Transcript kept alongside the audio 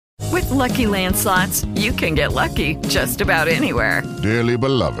Lucky Land Slots, you can get lucky just about anywhere. Dearly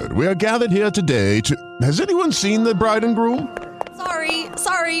beloved, we are gathered here today to... Has anyone seen the bride and groom?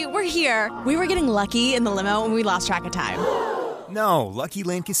 Sorry, we're here. We were getting lucky in the limo and we lost track of time. No, Lucky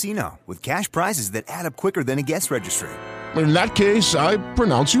Land Casino, with cash prizes that add up quicker than a guest registry. In that case, I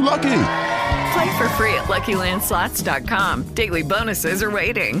pronounce you lucky. Play for free at LuckyLandSlots.com. Daily bonuses are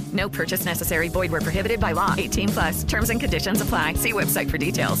waiting. No purchase necessary. Void where prohibited by law. 18+. Terms and conditions apply. See website for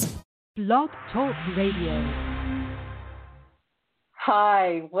details. Blog Talk Radio.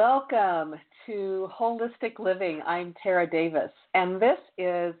 Hi, welcome to Holistic Living. I'm Tara Davis, and this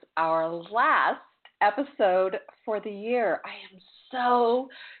is our last episode for the year. I am so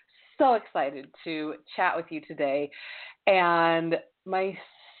excited to chat with you today. And my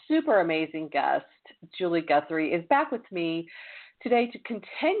super amazing guest, Julie Guthrie, is back with me today to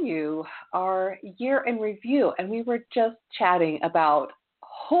continue our year in review. And we were just chatting about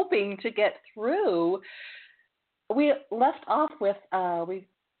hoping to get through. We left off with our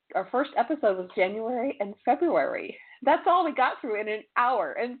first episode was January and February. That's all we got through in an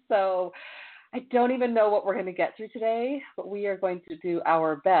hour. And so I don't even know what we're going to get through today, but we are going to do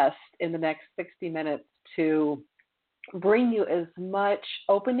our best in the next 60 minutes to bring you as much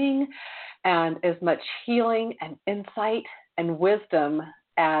opening and as much healing and insight and wisdom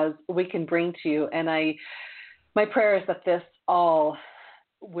as we can bring to you. And my prayer is that this all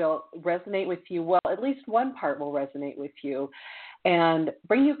will resonate with you. Well, at least one part will resonate with you and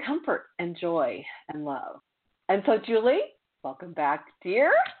bring you comfort and joy and love. And so, Julie, welcome back,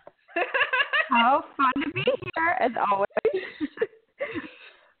 dear. Oh, fun to be here, as always.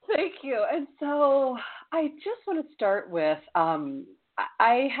 Thank you. And so I just want to start with,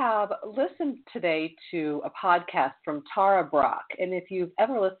 I have listened today to a podcast from Tara Brach. And if you've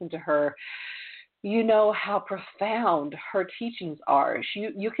ever listened to her, you know how profound her teachings are.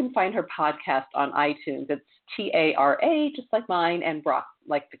 You can find her podcast on iTunes. It's Tara, just like mine, and Brach,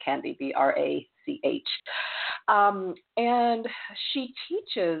 like the candy, Brach. And she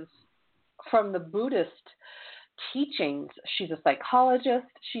teaches from the Buddhist teachings. She's a psychologist.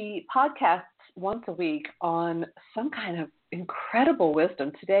 She podcasts once a week on some kind of incredible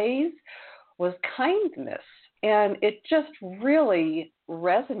wisdom. Today's was kindness. And it just really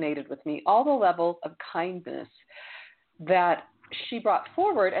resonated with me, all the levels of kindness that she brought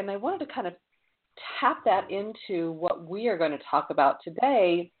forward. And I wanted to kind of tap that into what we are going to talk about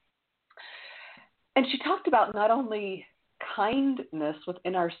today. And she talked about not only kindness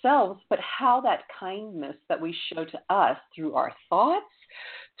within ourselves, but how that kindness that we show to us through our thoughts,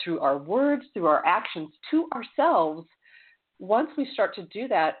 through our words, through our actions to ourselves, once we start to do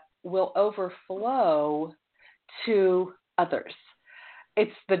that, will overflow to others.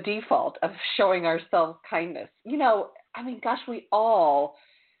 It's the default of showing ourselves kindness. You know, I mean, gosh, we all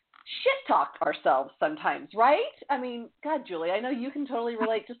shit talk ourselves sometimes, right? I mean, God, Julie, I know you can totally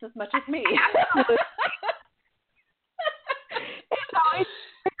relate just as much as me. I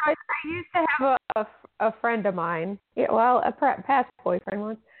used to have a friend of mine, a past boyfriend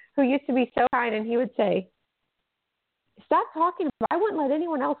once, who used to be so kind, and he would say, "Stop talking about. I wouldn't let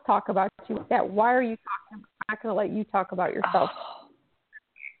anyone else talk about you. Why are you talking? I'm not going to let you talk about yourself."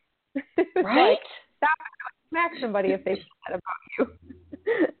 Right? Like, stop smack somebody if they say that about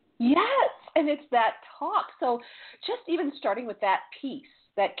you. Yes, and it's that talk. So just even starting with that piece,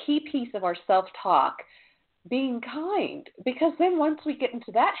 that key piece of our self-talk, being kind, because then once we get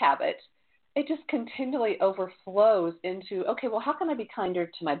into that habit, it just continually overflows into, okay, well, how can I be kinder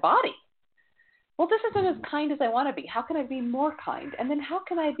to my body? Well, this isn't as kind as I want to be. How can I be more kind? And then how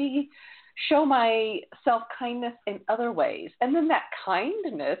can I show my self-kindness in other ways? And then that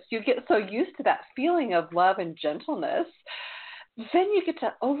kindness, you get so used to that feeling of love and gentleness, then you get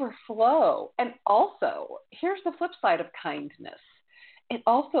to overflow. And also, here's the flip side of kindness. It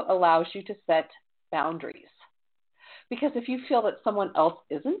also allows you to set boundaries. Because if you feel that someone else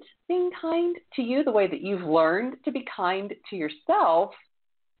isn't being kind to you the way that you've learned to be kind to yourself,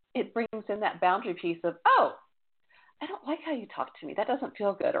 it brings in that boundary piece of, oh, I don't like how you talk to me. That doesn't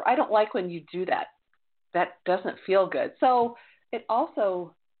feel good. Or I don't like when you do that. That doesn't feel good. So it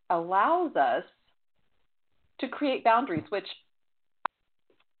also allows us to create boundaries, which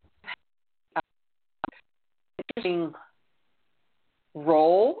interesting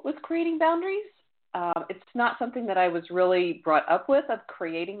role with creating boundaries. It's not something that I was really brought up with, of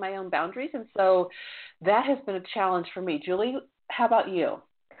creating my own boundaries. And so that has been a challenge for me. Julie, how about you?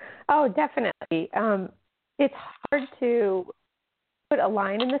 Oh, definitely. It's hard to put a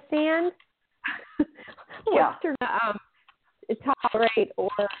line in the sand. Yeah. To tolerate, or,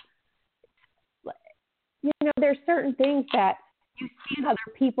 there's certain things that you see in other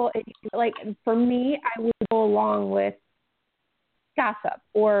people, like for me, I would go along with gossip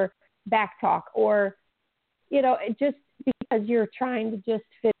or back talk or, just because you're trying to just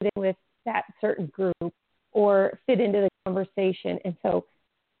fit in with that certain group or fit into the conversation. And so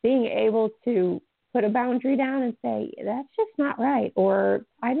being able to put a boundary down and say, that's just not right, or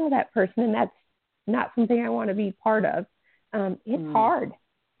I know that person and that's not something I want to be part of. It's hard. It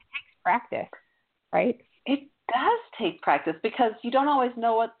takes practice, right? It does take practice because you don't always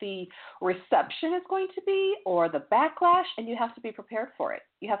know what the reception is going to be or the backlash, and you have to be prepared for it.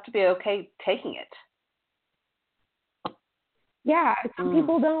 You have to be okay taking it. Yeah, some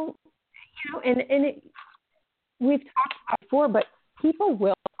people don't, we've talked about before, but people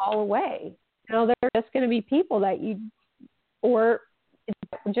will fall away. There are just going to be people that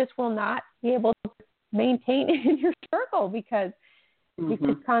just will not be able to maintain in your circle because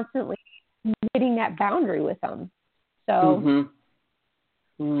you're constantly hitting that boundary with them. So,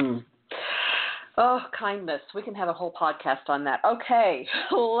 Oh, kindness. We can have a whole podcast on that. Okay,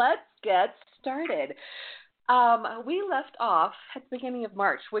 let's get started. We left off at the beginning of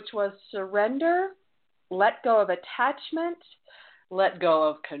March, which was surrender, let go of attachment, let go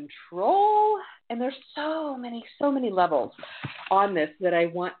of control, and there's so many levels on this that I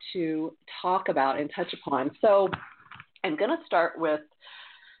want to talk about and touch upon. So I'm going to start with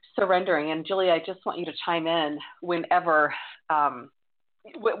surrendering, and Julie, I just want you to chime in whenever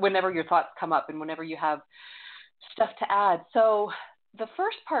your thoughts come up and whenever you have stuff to add. So the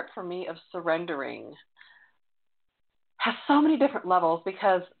first part for me of surrendering has so many different levels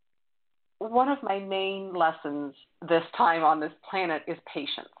because one of my main lessons this time on this planet is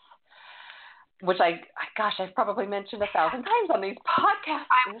patience, which I've probably mentioned 1,000 times on these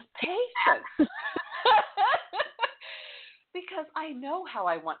podcasts, is patience. Because I know how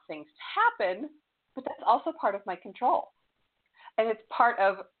I want things to happen, but that's also part of my control. And it's part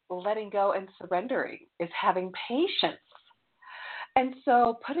of letting go and surrendering is having patience. And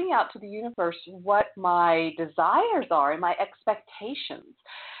so putting out to the universe what my desires are and my expectations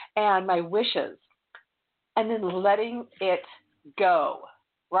and my wishes, and then letting it go,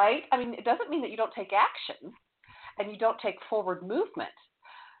 right? I mean, it doesn't mean that you don't take action and you don't take forward movement,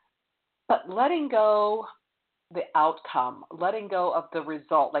 but letting go the outcome, letting go of the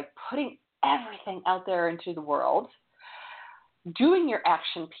result, like putting everything out there into the world, doing your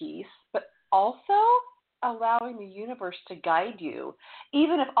action piece, but also allowing the universe to guide you,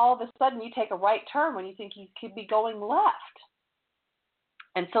 even if all of a sudden you take a right turn when you think you could be going left.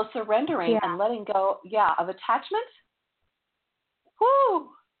 And so surrendering and letting go, of attachment,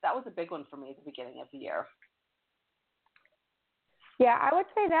 that was a big one for me at the beginning of the year. Yeah, I would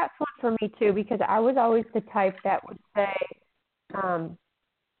say that's one for me too, because I was always the type that would say,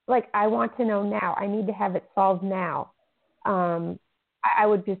 I want to know now. I need to have it solved now. I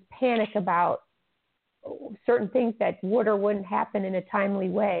would just panic about certain things that would or wouldn't happen in a timely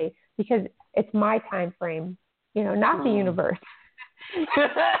way because it's my time frame, not the universe.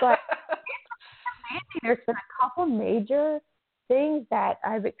 But there's been a couple major things that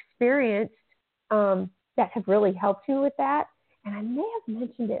I've experienced that have really helped me with that. And I may have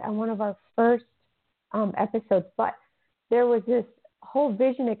mentioned it on one of our first episodes, but there was this whole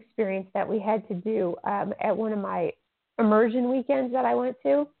vision experience that we had to do at one of my immersion weekends that I went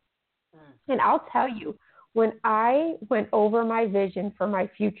to. And I'll tell you, when I went over my vision for my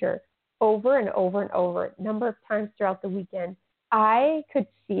future over and over and over, a number of times throughout the weekend, I could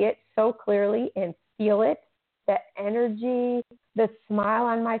see it so clearly and feel it, the energy, the smile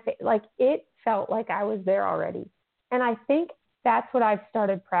on my face. Like it felt like I was there already. And I think that's what I've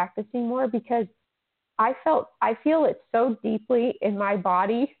started practicing more because I feel it so deeply in my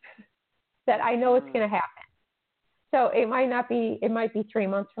body that I know it's going to happen. So it might be 3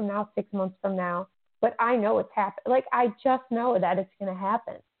 months from now, 6 months from now, but I know it's happening. Like I just know that it's going to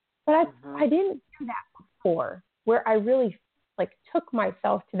happen. But I didn't do that before, where I really took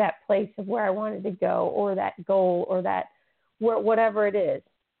myself to that place of where I wanted to go, or that goal, or that whatever it is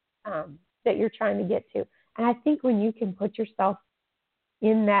that you're trying to get to. And I think when you can put yourself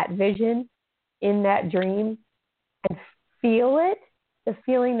in that vision, in that dream, and feel it, the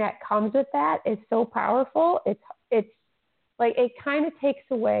feeling that comes with that is so powerful. It's like it kind of takes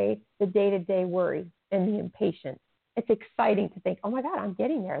away the day-to-day worry and the impatience. It's exciting to think, oh my God, I'm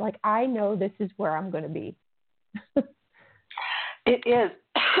getting there. Like I know this is where I'm going to be. It is.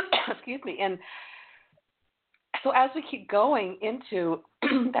 Excuse me. And so as we keep going into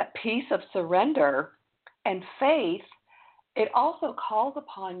that piece of surrender and faith, it also calls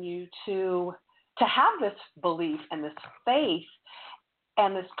upon you to have this belief and this faith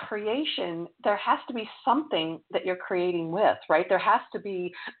and this creation, there has to be something that you're creating with, right? There has to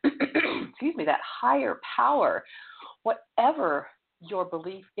be, excuse me, that higher power, whatever your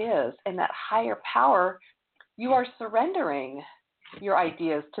belief is, and that higher power, you are surrendering your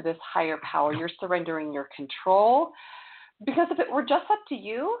ideas to this higher power. You're surrendering your control. Because if it were just up to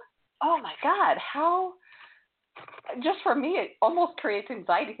you, oh my God, how, just for me, it almost creates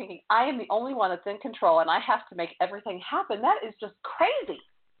anxiety thinking I am the only one that's in control and I have to make everything happen. That is just crazy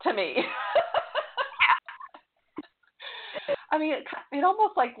to me. I mean, it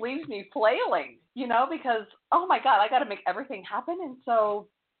almost like leaves me flailing, because, oh my God, I got to make everything happen. And so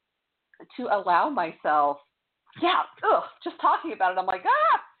to allow myself, just talking about it, I'm like,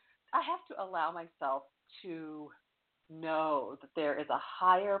 I have to allow myself to know that there is a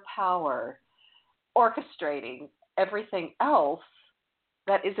higher power orchestrating everything else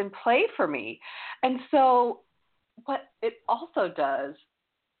that is in play for me. And so what it also does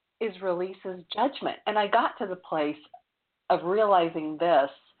is releases judgment. And I got to the place of realizing this,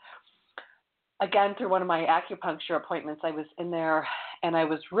 again, through one of my acupuncture appointments. I was in there and I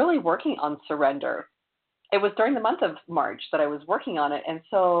was really working on surrender. It was during the month of March that I was working on it. And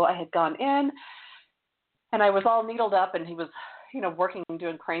so I had gone in and I was all needled up, and he was, working,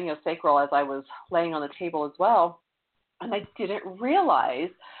 doing craniosacral as I was laying on the table as well. And I didn't realize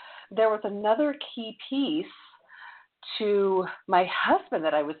there was another key piece to my husband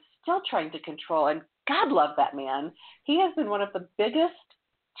that I was still trying to control. And God love that man. He has been one of the biggest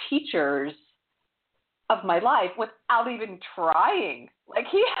teachers of my life without even trying. Like,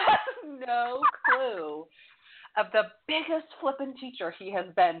 he has no clue of the biggest flippin' teacher he has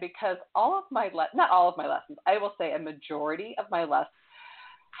been, because not all of my lessons, I will say a majority of my lessons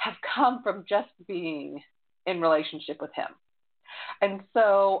have come from just being in relationship with him. And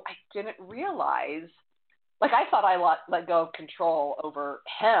so I didn't realize, like, I thought I let go of control over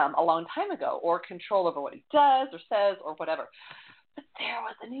him a long time ago, or control over what he does or says or whatever. But there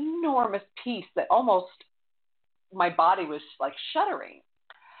was an enormous piece that almost my body was like shuddering.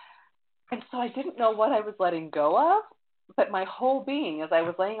 And so I didn't know what I was letting go of, but my whole being, as I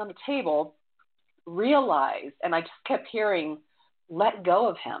was laying on the table, realized, and I just kept hearing, let go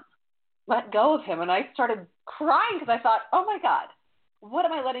of him, let go of him. And I started crying because I thought, oh my God, what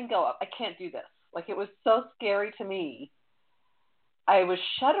am I letting go of? I can't do this. Like, it was so scary to me. I was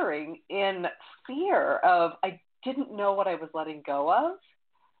shuddering in fear of, I didn't know what I was letting go of,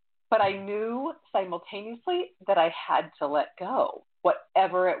 but I knew simultaneously that I had to let go,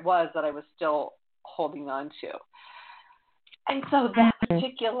 whatever it was that I was still holding on to. And so that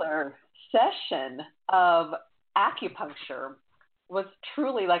particular session of acupuncture was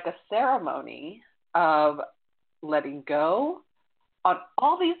truly like a ceremony of letting go on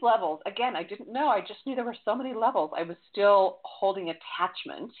all these levels. Again, I didn't know. I just knew there were so many levels. I was still holding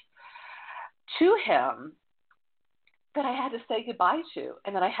attachment to him that I had to say goodbye to,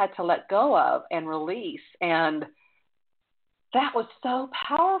 and that I had to let go of and release. And that was so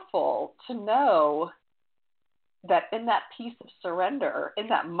powerful to know that in that piece of surrender, in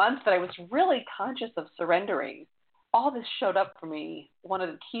that month that I was really conscious of surrendering, all this showed up for me. One of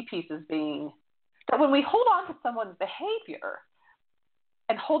the key pieces being that when we hold on to someone's behavior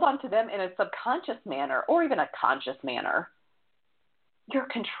and hold on to them in a subconscious manner or even a conscious manner, you're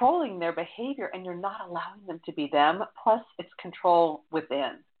controlling their behavior and you're not allowing them to be them. Plus, it's control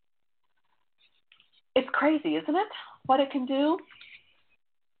within. It's crazy, isn't it? What it can do?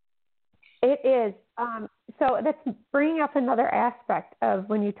 It is. So that's bringing up another aspect of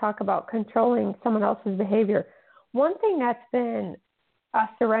when you talk about controlling someone else's behavior. One thing that's been a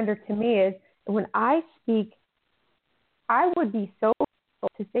surrender to me is when I speak, I would be so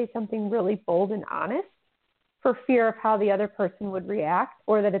to say something really bold and honest for fear of how the other person would react,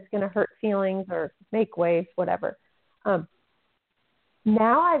 or that it's going to hurt feelings or make waves, whatever.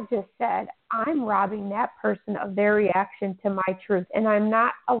 Now I've just said, I'm robbing that person of their reaction to my truth, and I'm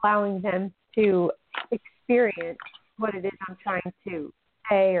not allowing them to experience what it is I'm trying to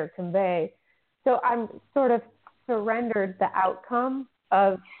say or convey. So I'm sort of surrendered the outcome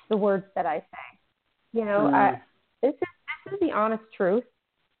of the words that I say. This is the honest truth,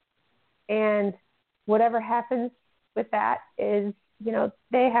 and whatever happens with that is,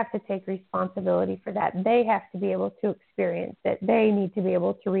 they have to take responsibility for that. They have to be able to experience it. They need to be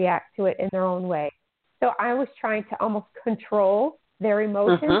able to react to it in their own way. So I was trying to almost control their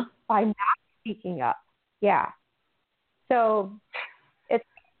emotions by not speaking up. Yeah. So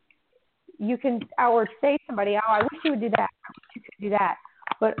you can or say to somebody, oh, I wish you would do that. I wish you could do that.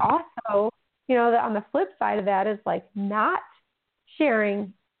 But also, on the flip side of that is like not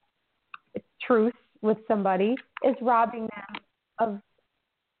sharing truth with somebody is robbing them of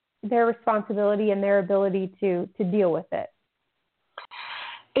their responsibility and their ability to deal with it.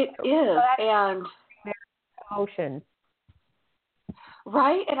 It is, and their emotions.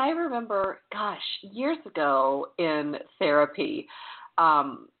 Right, and I remember, years ago in therapy,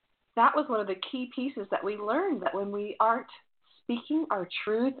 that was one of the key pieces that we learned, that when we aren't speaking our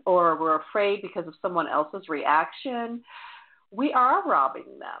truth or we're afraid because of someone else's reaction, we are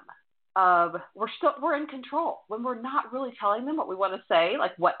robbing them of, we're in control. When we're not really telling them what we want to say,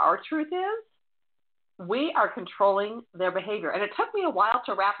 like what our truth is, we are controlling their behavior. And it took me a while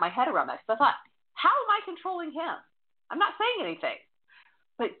to wrap my head around that, because I thought, how am I controlling him? I'm not saying anything.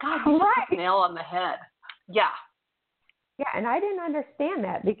 But God, you hit the nail on the head. Yeah. Yeah, and I didn't understand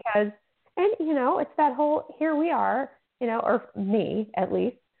that because, and it's that whole, here we are, or me at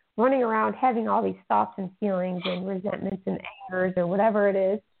least, running around having all these thoughts and feelings and resentments and angers or whatever it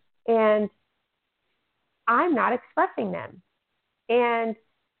is, and I'm not expressing them. And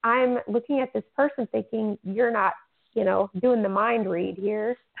I'm looking at this person thinking, you're not, doing the mind read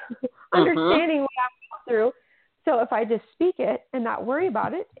here, understanding what I'm going through. So if I just speak it and not worry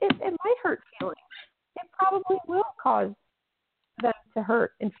about it, it might hurt feelings. It probably will cause them to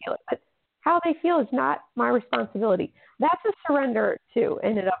hurt and feel it. But how they feel is not my responsibility. That's a surrender too,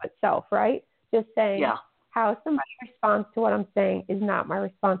 in and of itself, right? Just saying how somebody responds to what I'm saying is not my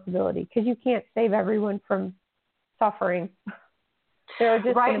responsibility, because you can't save everyone from suffering. There are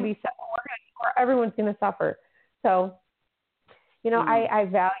just going to be everyone's going to suffer. So, I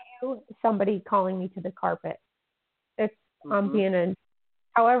value somebody calling me to the carpet. If I'm being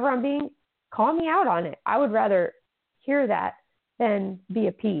however I'm being, call me out on it. I would rather hear that than be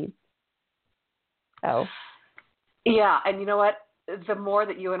appeased. So. Yeah, and you know what? The more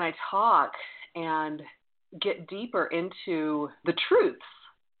that you and I talk and get deeper into the truths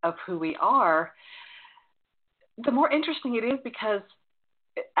of who we are, the more interesting it is, because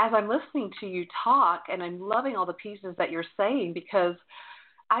as I'm listening to you talk, and I'm loving all the pieces that you're saying, because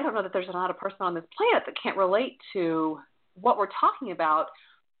I don't know that there's not a person on this planet that can't relate to what we're talking about.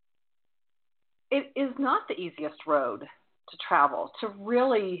 It is not the easiest road to travel, to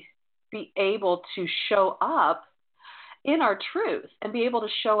really be able to show up in our truth and be able to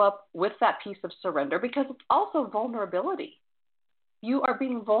show up with that piece of surrender, because it's also vulnerability. You are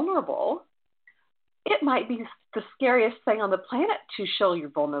being vulnerable. It might be the scariest thing on the planet to show your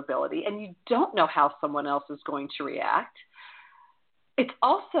vulnerability, and you don't know how someone else is going to react. It's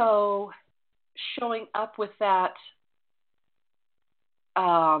also showing up with that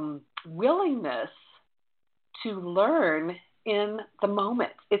willingness to learn in the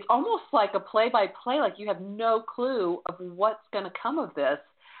moment. It's almost like a play-by-play, like you have no clue of what's going to come of this.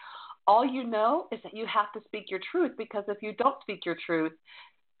 All you know is that you have to speak your truth, because if you don't speak your truth,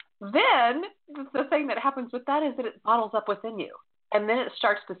 then the thing that happens with that is that it bottles up within you. And then it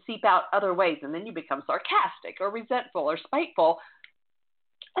starts to seep out other ways, and then you become sarcastic or resentful or spiteful.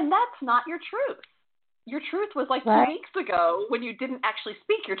 And that's not your truth. Your truth was like 2 weeks ago when you didn't actually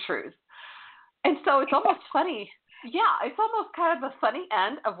speak your truth. And so it's almost funny. Yeah, it's almost kind of the funny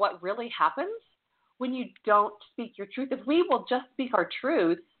end of what really happens when you don't speak your truth. If we will just speak our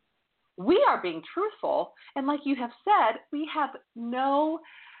truth, we are being truthful. And like you have said, we have no,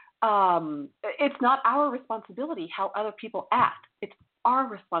 it's not our responsibility how other people act. It's our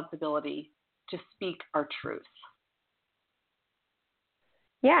responsibility to speak our truth.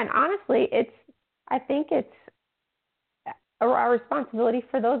 Yeah, and honestly, I think it's our responsibility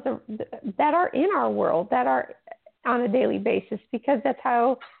for those that are in our world, that are on a daily basis, because that's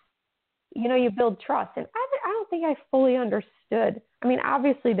how, you build trust. And I don't think I fully understood. I mean,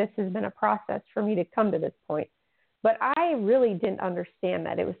 obviously this has been a process for me to come to this point, but I really didn't understand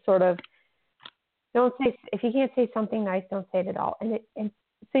that. It was sort of, if you can't say something nice, don't say it at all. And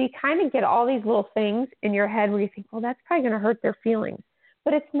so you kind of get all these little things in your head where you think, well, that's probably going to hurt their feelings.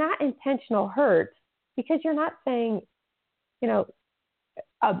 But it's not intentional hurt, because you're not saying,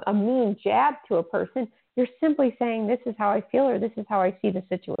 a mean jab to a person. You're simply saying, this is how I feel, or this is how I see the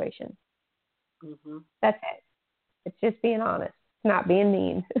situation. Mm-hmm. That's it. It's just being honest, not being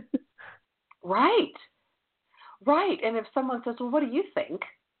mean. Right. And if someone says, well, what do you think?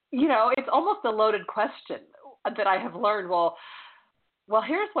 It's almost a loaded question that I have learned. Well,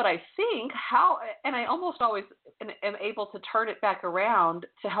 here's what I think. How, and I almost always am able to turn it back around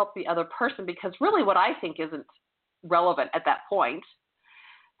to help the other person, because really what I think isn't relevant at that point.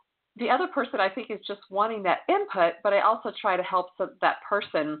 The other person, I think, is just wanting that input, but I also try to help that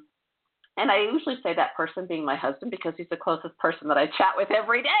person. And I usually say that person being my husband, because he's the closest person that I chat with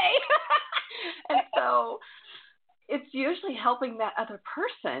every day. And so it's usually helping that other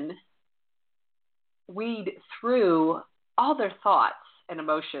person weed through all their thoughts and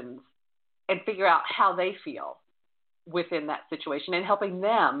emotions and figure out how they feel within that situation and helping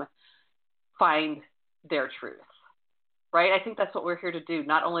them find their truth, right? I think that's what we're here to do,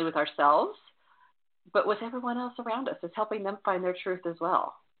 not only with ourselves, but with everyone else around us, is helping them find their truth as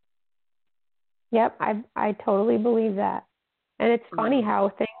well. Yep, I totally believe that. And it's funny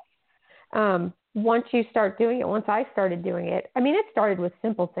how things, once you start doing it, once I started doing it, I mean, it started with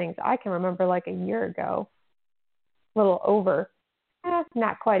simple things. I can remember like a year ago, a little over,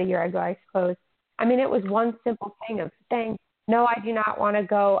 not quite a year ago, I suppose. I mean, it was one simple thing of saying, no, I do not want to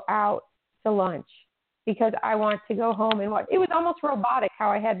go out to lunch because I want to go home and watch. It was almost robotic how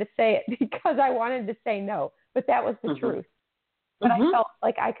I had to say it because I wanted to say no, but that was the truth. But I felt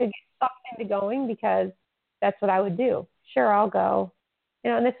like I could get sucked into going because that's what I would do. Sure, I'll go.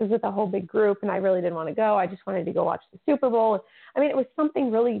 And this was with a whole big group, and I really didn't want to go. I just wanted to go watch the Super Bowl. I mean, it was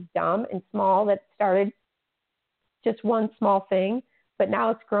something really dumb and small that started just one small thing, but now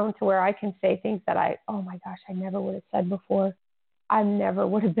it's grown to where I can say things that oh my gosh, I never would have said before. I never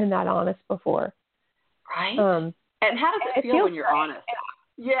would have been that honest before. Right. And how does it feel when you're honest?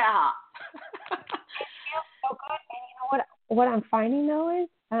 Yeah. It feels so good. And you know what I'm finding though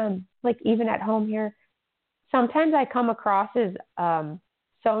is, like even at home here, sometimes I come across as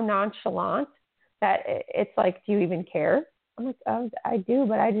so nonchalant that it's like, do you even care? I'm like, oh, I do,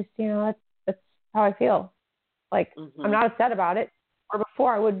 but I just, that's how I feel. Like, I'm not upset about it. Or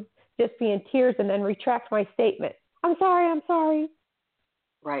before I would just be in tears and then retract my statement. I'm sorry.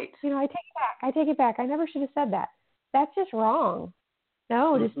 Right. I take it back. I never should have said that. That's just wrong.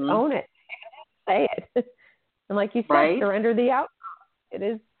 No, just own it. Say it. And like you said, surrender the outcome. It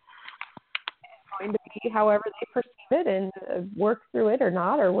is going to be however they perceive it and work through it or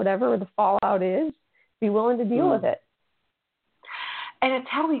not, or whatever the fallout is. Be willing to deal with it. And it's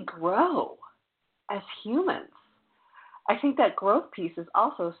how we grow as humans. I think that growth piece is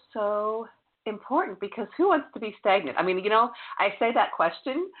also so important because who wants to be stagnant? I mean, I say that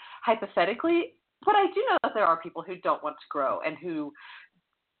question hypothetically, but I do know that there are people who don't want to grow and who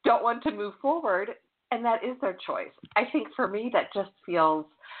don't want to move forward, and that is their choice. I think for me, that just feels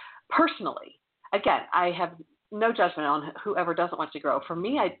personally, again, I have no judgment on whoever doesn't want to grow. For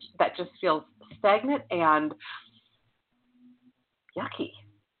me, that just feels stagnant and yucky.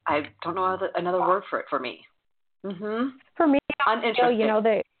 I don't know another word for it for me. For me,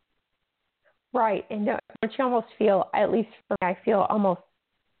 uninteresting. Right. And don't you almost feel, at least for me, I feel almost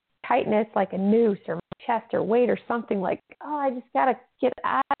tightness like a noose or my chest or weight or something like, oh, I just got to get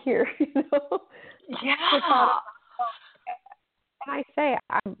out of here, Yeah. And I say,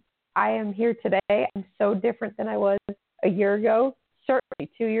 I am here today. I'm so different than I was a year ago, certainly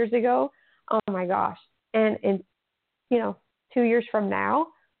 2 years ago. Oh, my gosh. And in, 2 years from now,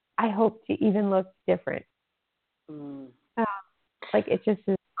 I hope to even look different. Like it just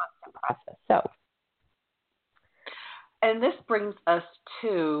is a constant process. So, and this brings us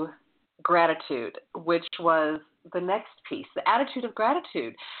to gratitude, which was the next piece, the attitude of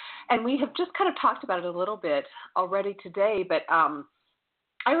gratitude. And we have just kind of talked about it a little bit already today, but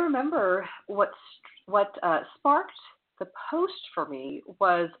I remember what sparked the post for me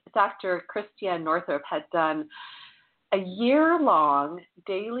was Dr. Christiane Northrup had done a year-long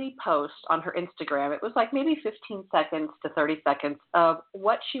daily post on her Instagram. It was like maybe 15 seconds to 30 seconds of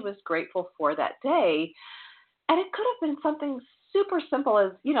what she was grateful for that day. And it could have been something super simple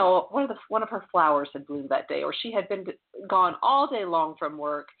as, one of her flowers had bloomed that day, or she had been gone all day long from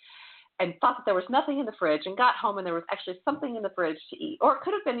work and thought that there was nothing in the fridge and got home and there was actually something in the fridge to eat. Or it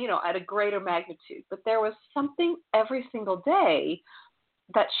could have been, at a greater magnitude. But there was something every single day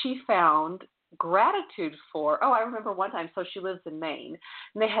that she found gratitude for. Oh, I remember one time, so she lives in Maine,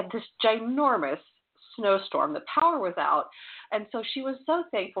 and they had this ginormous snowstorm. The power was out, and so she was so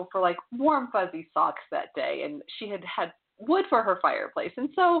thankful for like warm fuzzy socks that day, and she had wood for her fireplace. And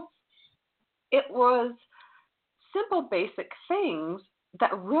so it was simple, basic things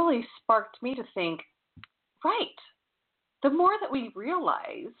that really sparked me to think, right, the more that we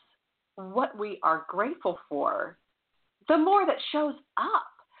realize what we are grateful for, the more that shows up.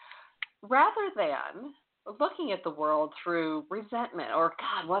 Rather than looking at the world through resentment or,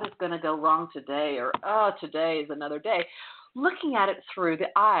 God, what is going to go wrong today? Or, oh, today is another day. Looking at it through the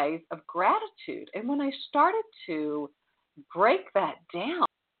eyes of gratitude. And when I started to break that down,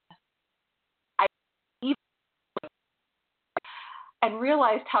 I and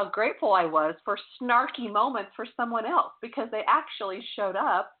realized how grateful I was for snarky moments for someone else because they actually showed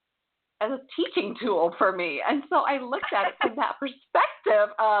up as a teaching tool for me. And so I looked at it from that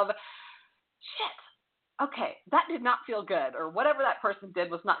perspective of, shit, okay, that did not feel good, or whatever that person did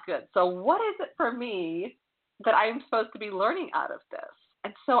was not good. So what is it for me that I'm supposed to be learning out of this?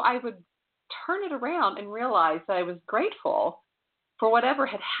 And so I would turn it around and realize that I was grateful for whatever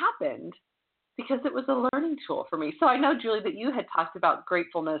had happened because it was a learning tool for me. So I know, Julie, that you had talked about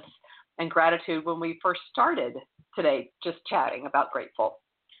gratefulness and gratitude when we first started today, just chatting about grateful.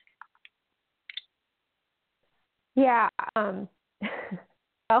 Yeah.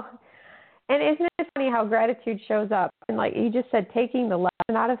 Well, and isn't it funny how gratitude shows up? And like you just said, taking the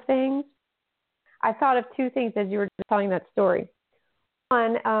lesson out of things. I thought of two things as you were telling that story.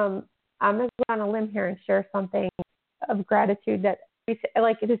 One, I'm going to go on a limb here and share something of gratitude that it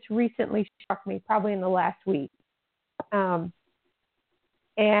has recently struck me, probably in the last week. And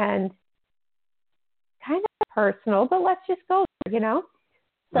kind of personal, but let's just go there,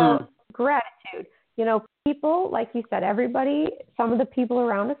 So gratitude, people, like you said, everybody, some of the people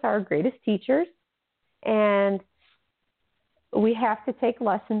around us are our greatest teachers, and we have to take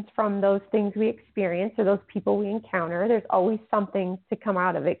lessons from those things we experience or those people we encounter. There's always something to come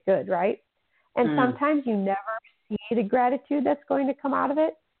out of it good, right? And sometimes you never see the gratitude that's going to come out of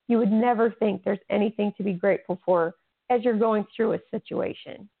it. You would never think there's anything to be grateful for as you're going through a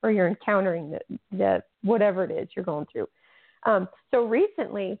situation or you're encountering the whatever it is you're going through. So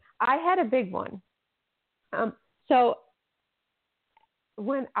recently, I had a big one. So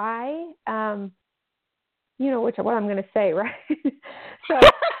when I, what I'm going to say, right?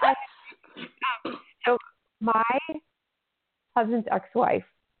 So my husband's ex-wife,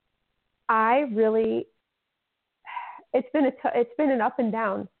 it's been an up and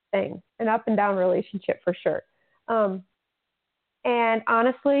down thing, an up and down relationship for sure. And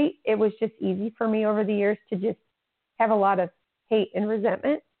honestly, it was just easy for me over the years to just have a lot of hate and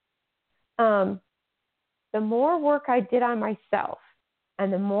resentment. The more work I did on myself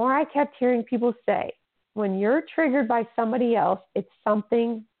and the more I kept hearing people say, when you're triggered by somebody else, it's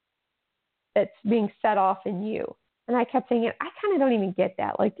something that's being set off in you. And I kept saying, I kind of don't even get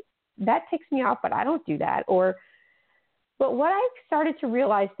that. Like, that ticks me off, but I don't do that. But what I started to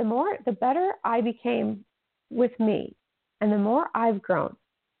realize, the better I became with me and the more I've grown,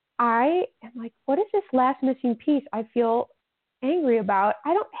 I am like, what is this last missing piece I feel angry about?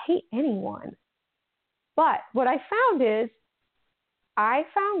 I don't hate anyone. But what I found is I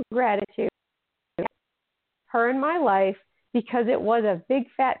found gratitude for her in my life because it was a big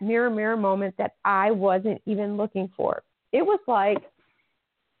fat mirror moment that I wasn't even looking for. It was like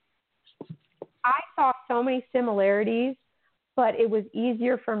I saw so many similarities, but it was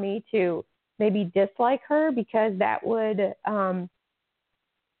easier for me to maybe dislike her because that would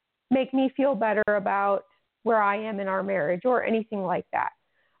make me feel better about where I am in our marriage or anything like that.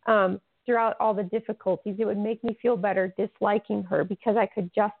 Throughout all the difficulties, it would make me feel better disliking her because I could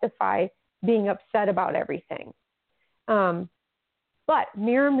justify being upset about everything. But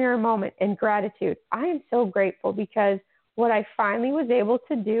mirror moment and gratitude. I am so grateful because what I finally was able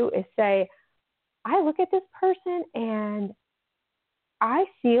to do is say, I look at this person and I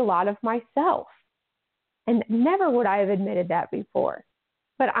see a lot of myself. And never would I have admitted that before.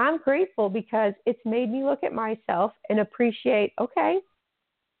 But I'm grateful because it's made me look at myself and appreciate, okay,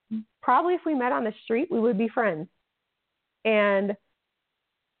 probably if we met on the street, we would be friends. And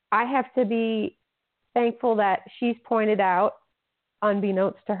I have to be thankful that she's pointed out,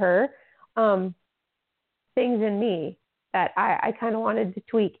 unbeknownst to her, things in me that I kind of wanted to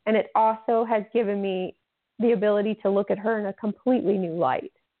tweak. And it also has given me the ability to look at her in a completely new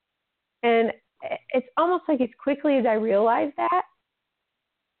light. And it's almost like as quickly as I realized that,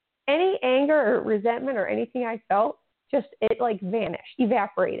 any anger or resentment or anything I felt, it like vanished,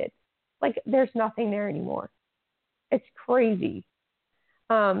 evaporated. Like there's nothing there anymore. It's crazy.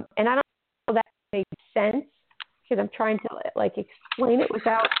 And I don't know if that makes sense because I'm trying to like explain it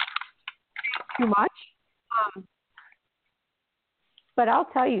without too much. But I'll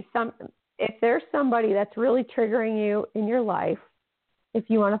tell you if there's somebody that's really triggering you in your life, if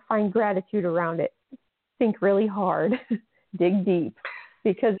you want to find gratitude around it, think really hard, dig deep,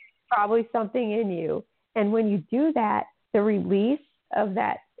 because there's probably something in you. And when you do that, the release of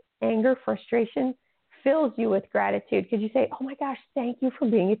that anger, frustration fills you with gratitude because you say, oh my gosh, thank you for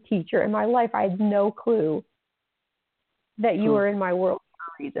being a teacher in my life. I had no clue that you were in my world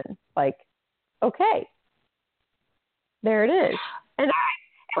for a reason. Like, okay, there it is. And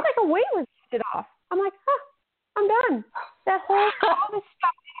it's like a weight was lifted off. I'm like, I'm done. All this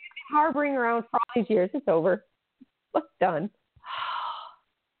stuff I've been harboring around for all these years, it's over. It's done.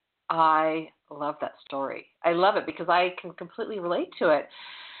 I love that story. I love it because I can completely relate to it.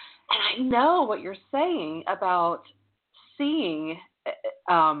 And I know what you're saying about seeing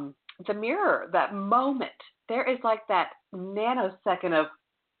the mirror, that moment. There is like that nanosecond of,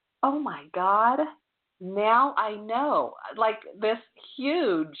 oh my God, now I know, like this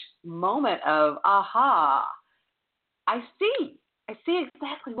huge moment of, aha, I see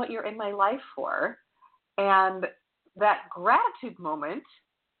exactly what you're in my life for. And that gratitude moment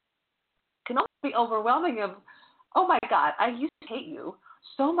can also be overwhelming of, oh my God, I used to hate you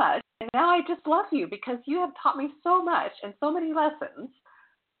so much, and now I just love you because you have taught me so much and so many lessons.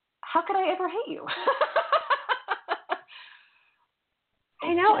 How could I ever hate you?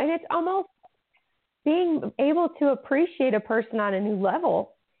 I know, and it's almost being able to appreciate a person on a new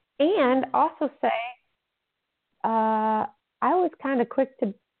level and also say, I was kind of quick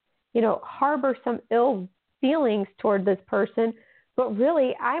to, harbor some ill feelings toward this person, but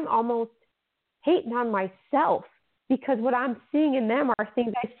really I'm almost hating on myself because what I'm seeing in them are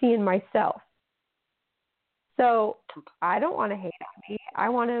things I see in myself. So I don't want to hate on me. I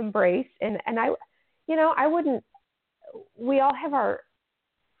want to embrace, and I wouldn't, we all have our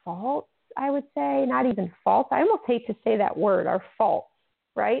faults, I would say, not even faults. I almost hate to say that word, our faults,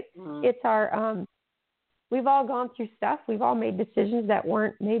 right? Mm-hmm. It's our, we've all gone through stuff. We've all made decisions that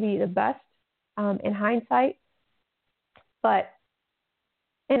weren't maybe the best in hindsight. But,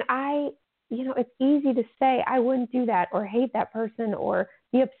 and it's easy to say, I wouldn't do that or hate that person or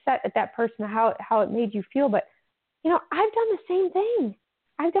be upset at that person, how it made you feel. But, I've done the same thing.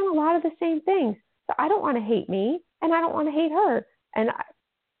 I've done a lot of the same things. So I don't want to hate me and I don't want to hate her.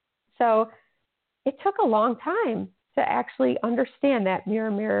 So it took a long time to actually understand that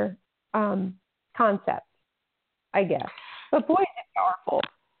mirror concept, I guess. But boy, it's powerful.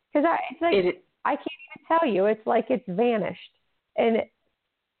 Because I can't even tell you. It's like it's vanished. And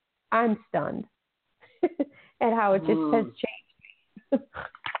I'm stunned at how it just has changed.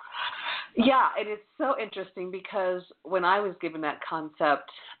 Yeah, it is so interesting because when I was given that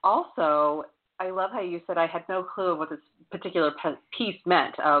concept, also, I love how you said I had no clue what this particular piece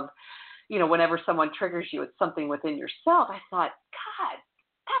meant of, whenever someone triggers you, it's something within yourself. I thought, God,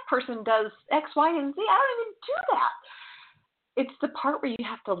 that person does X, Y, and Z. I don't even do that. It's the part where you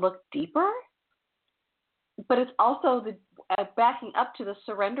have to look deeper, but it's also the backing up to the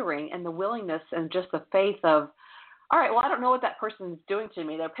surrendering and the willingness and just the faith of, all right, well, I don't know what that person's doing to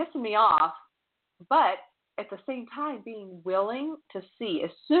me. They're pissing me off, but at the same time, being willing to see. As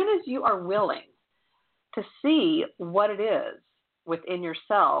soon as you are willing to see what it is within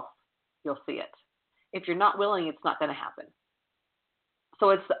yourself, you'll see it. If you're not willing, it's not going to happen. So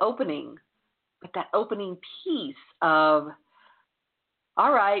it's the opening, but that opening piece of,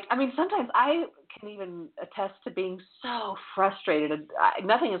 all right. I mean, sometimes I can even attest to being so frustrated.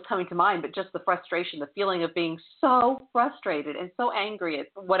 Nothing is coming to mind, but just the frustration, the feeling of being so frustrated and so angry at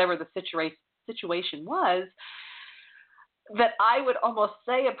whatever the situation was, that I would almost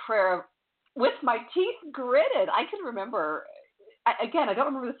say a prayer with my teeth gritted. I can remember, I don't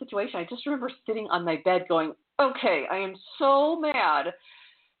remember the situation. I just remember sitting on my bed going, okay, I am so mad,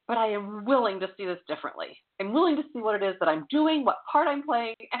 but I am willing to see this differently. I'm willing to see what it is that I'm doing, what part I'm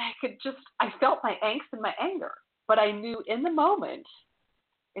playing, and I felt my angst and my anger. But I knew in the moment,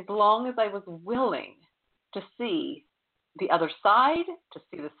 as long as I was willing to see the other side, to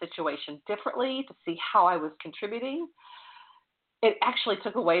see the situation differently, to see how I was contributing, it actually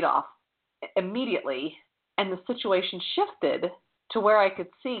took a weight off immediately, and the situation shifted to where I could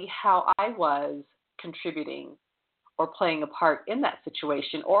see how I was contributing or playing a part in that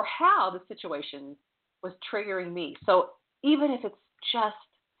situation, or how the situation was triggering me. So even if it's just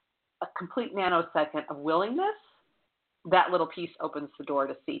a complete nanosecond of willingness, that little piece opens the door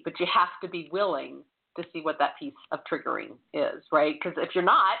to see. But you have to be willing to see what that piece of triggering is, right? Because if you're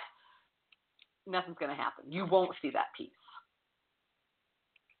not, nothing's going to happen. You won't see that piece.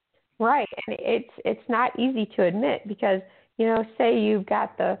 Right. And it's not easy to admit because, say you've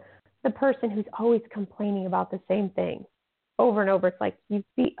got the person who's always complaining about the same thing over and over. It's like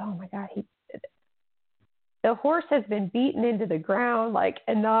oh my God, the horse has been beaten into the ground, like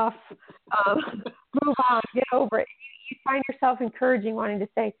enough, move on, get over it. You find yourself encouraging, wanting to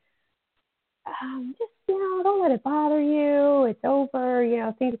say, just, don't let it bother you. It's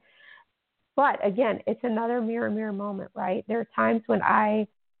over, things. But again, it's another mirror moment, right? There are times when I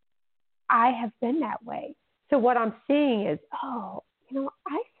have been that way. So what I'm seeing is, I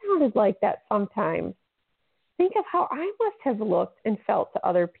sounded like that sometimes. Think of how I must have looked and felt to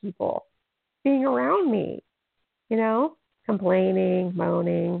other people being around me, complaining,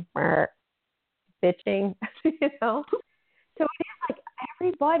 moaning, bitching, So it is like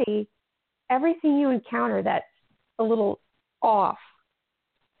everybody, everything you encounter that's a little off,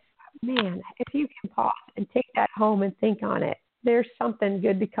 man, if you can pause and take that home and think on it, there's something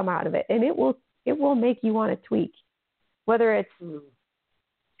good to come out of it. And it will make you want to tweak, whether it's saying,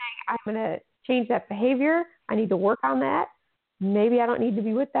 I'm going to change that behavior. I need to work on that. Maybe I don't need to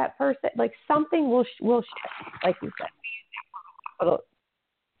be with that person. Like something will shift, like you said.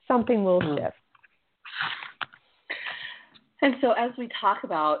 Something will shift. And so as we talk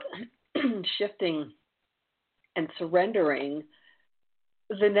about shifting and surrendering,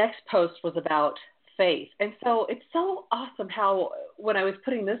 the next post was about faith. And so it's so awesome how when I was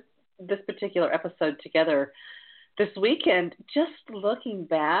putting this particular episode together this weekend, just looking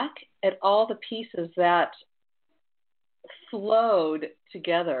back at all the pieces that flowed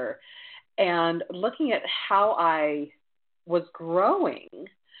together and looking at how I was growing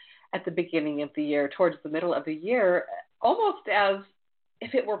at the beginning of the year, towards the middle of the year, almost as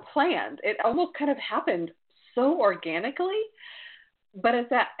if it were planned. It almost kind of happened so organically, but as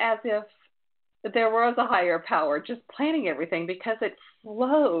if there was a higher power just planning everything, because it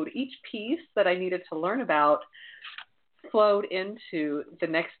flowed. Each piece that I needed to learn about flowed into the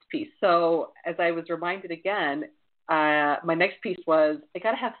next piece. So as I was reminded again, my next piece was, I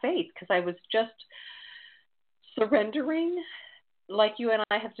got to have faith, because I was just surrendering, like you and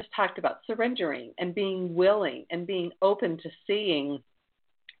I have just talked about, surrendering and being willing and being open to seeing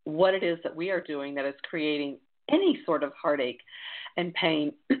what it is that we are doing that is creating any sort of heartache and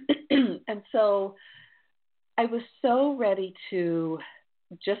pain. And so I was so ready to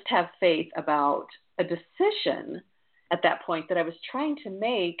just have faith about a decision at that point that I was trying to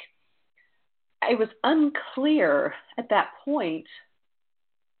make. I was unclear at that point,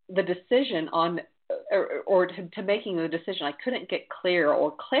 the decision on, or to making the decision. I couldn't get clear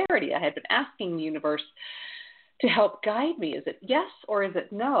or clarity. I had been asking the universe to help guide me. Is it yes or is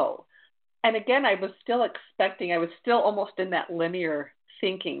it no? And again, I was still expecting, I was still almost in that linear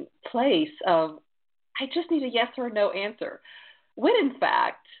thinking place of, I just need a yes or a no answer. When in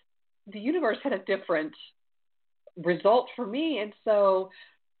fact, the universe had a different result for me. And so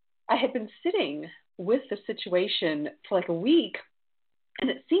I had been sitting with the situation for like a week, and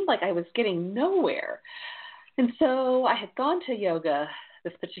it seemed like I was getting nowhere. And so I had gone to yoga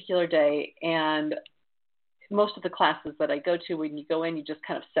this particular day, and most of the classes that I go to, when you go in, you just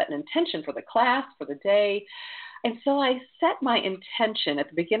kind of set an intention for the class, for the day. And so I set my intention at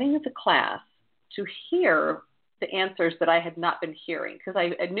the beginning of the class to hear the answers that I had not been hearing, because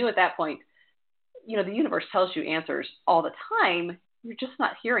I knew at that point, you know, the universe tells you answers all the time. You're just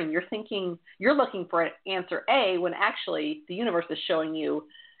not hearing. You're thinking, you're looking for answer A, when actually the universe is showing you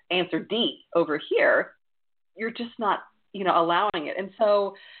answer D over here. You're just not, allowing it. And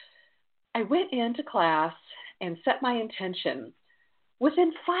so I went into class and set my intention.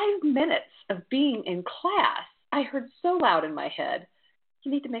 Within 5 minutes of being in class, I heard so loud in my head,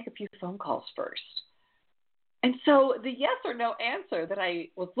 you need to make a few phone calls first. And so the yes or no answer that I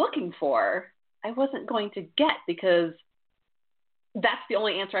was looking for, I wasn't going to get, because that's the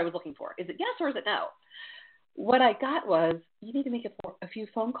only answer I was looking for. Is it yes or is it no? What I got was, you need to make a few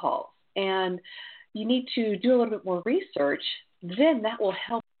phone calls, and you need to do a little bit more research. Then that will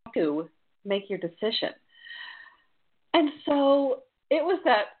help you make your decision. And so it was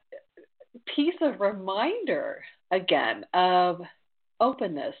that piece of reminder again of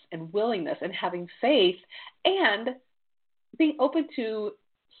openness and willingness and having faith and being open to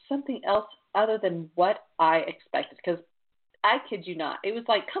something else other than what I expected. Because I kid you not, it was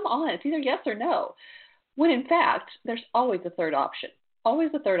like, come on, it's either yes or no. When in fact, there's always a third option,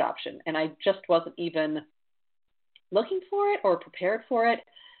 And I just wasn't even looking for it or prepared for it.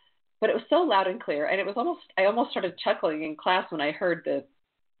 But it was so loud and clear. And it was I almost started chuckling in class when I heard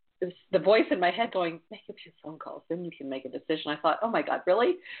the voice in my head going, make a few phone calls, then you can make a decision. I thought, oh my God,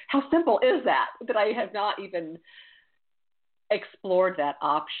 really? How simple is that I have not even explored that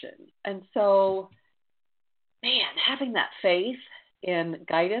option? And so, man, having that faith in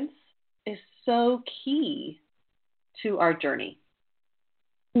guidance is so key to our journey.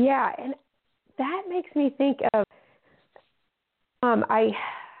 Yeah, and that makes me think of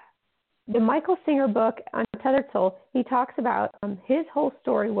the Michael Singer book, Untethered Soul. He talks about his whole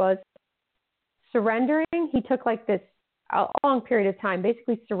story was surrendering. He took like this a long period of time,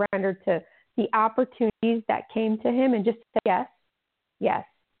 basically surrendered to the opportunities that came to him and just said yes, yes,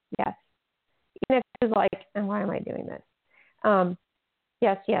 yes. Even if it was like, and why am I doing this?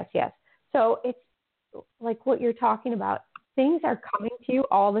 Yes, yes, yes. So it's like what you're talking about. Things are coming to you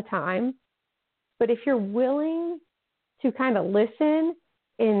all the time, but if you're willing to kind of listen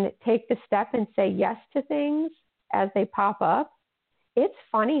and take the step and say yes to things as they pop up, it's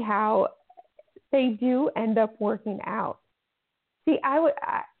funny how they do end up working out. See,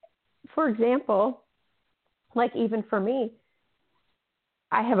 for example, like even for me,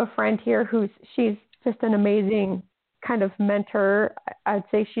 I have a friend here she's just an amazing kind of mentor. I'd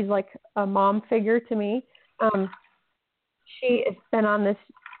say she's like a mom figure to me. She has been on this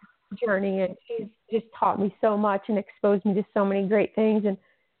journey, and she's just taught me so much and exposed me to so many great things. And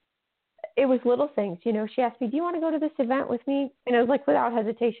it was little things, you know. She asked me, do you want to go to this event with me? And it was like without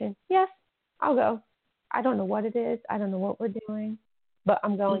hesitation, yes, I'll go. I don't know what it is. I don't know what we're doing, but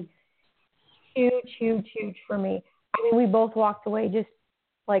I'm going. Huge, huge, huge for me. I mean, we both walked away just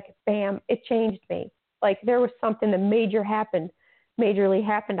like, bam, it changed me. Like there was something that majorly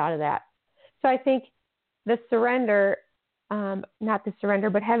happened out of that. So I think the surrender, not the surrender,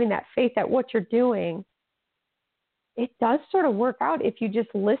 but having that faith that what you're doing, it does sort of work out if you just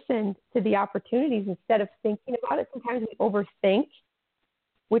listen to the opportunities instead of thinking about it. Sometimes we overthink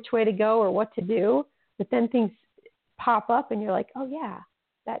which way to go or what to do, but then things pop up and you're like, oh yeah,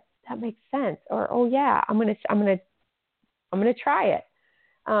 that makes sense. Or, oh yeah, I'm going to try it.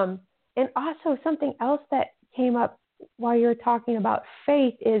 And also something else that came up while you were talking about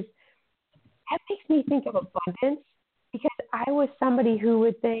faith is that makes me think of abundance, because I was somebody who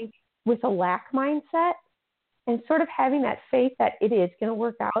would think with a lack mindset, and sort of having that faith that it is going to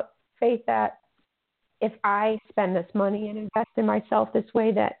work out, faith that if I spend this money and invest in myself this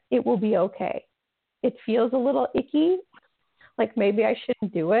way, that it will be okay. It feels a little icky, like maybe I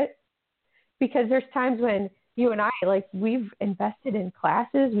shouldn't do it, because there's times when you and I, like, we've invested in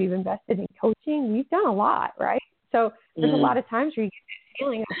classes, we've invested in coaching, we've done a lot, right? So there's a lot of times where you get that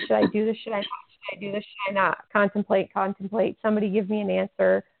feeling of, should I do this? Should I not? Should I do this? Should I not? Contemplate. Somebody give me an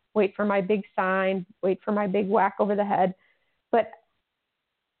answer. Wait for my big sign. Wait for my big whack over the head. But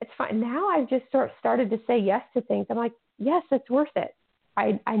it's fine. Now I've just started to say yes to things. I'm like, yes, it's worth it.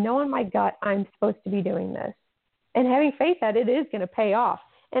 I know in my gut I'm supposed to be doing this, and having faith that it is going to pay off.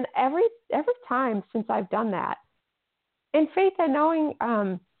 And every time since I've done that, and faith that knowing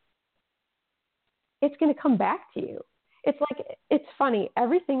it's going to come back to you. It's like, it's funny,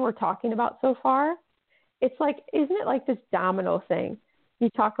 everything we're talking about so far, it's like, isn't it like this domino thing? You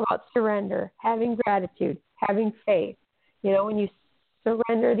talk about surrender, having gratitude, having faith. You know, when you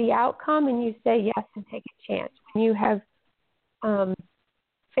surrender the outcome and you say yes and take a chance, when you have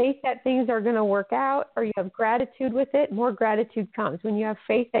faith that things are going to work out, or you have gratitude with it, more gratitude comes. When you have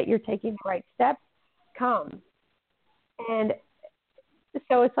faith that you're taking the right steps, comes. And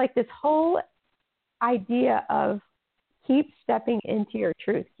so it's like this whole idea of keep stepping into your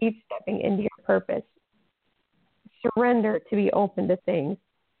truth, keep stepping into your purpose, surrender to be open to things,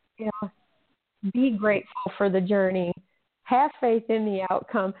 you know, be grateful for the journey, have faith in the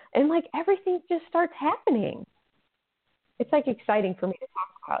outcome, and like everything just starts happening. It's like exciting for me to talk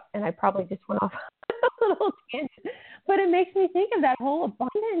about, and I probably just went off a little tangent, but it makes me think of that whole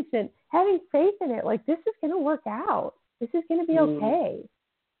abundance and having faith in it. Like, this is going to work out. This is going to be okay.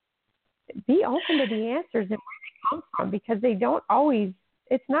 Be open to the answers and where they come from, because they don't always,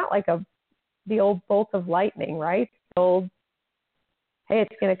 it's not like the old bolt of lightning, right? The old, hey,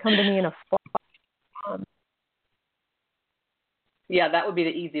 it's going to come to me in a flash. Yeah, that would be the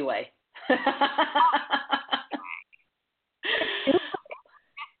easy way. It's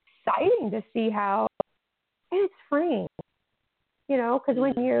exciting to see how, and it's freeing, you know, because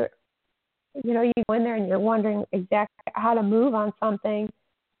when you go in there and you're wondering exactly how to move on something,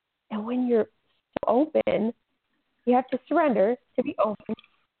 and when you're so open, you have to surrender to be open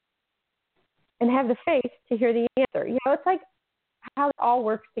and have the faith to hear the answer. You know, it's like how it all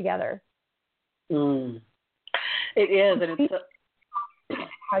works together. It is, and it's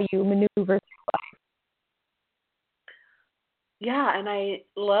how you maneuver through life. Yeah, and I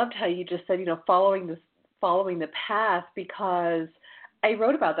loved how you just said, you know, following the path, because I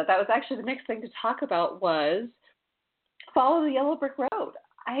wrote about that. That was actually the next thing to talk about, was follow the yellow brick road.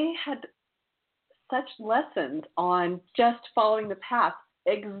 I had such lessons on just following the path,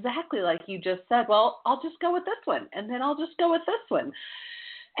 exactly like you just said. Well, I'll just go with this one, and then I'll just go with this one.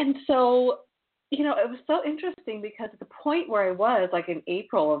 And so, you know, it was so interesting, because at the point where I was, like in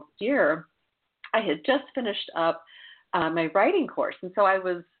April of the year, I had just finished up my writing course. And so I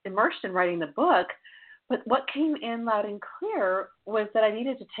was immersed in writing the book. But what came in loud and clear was that I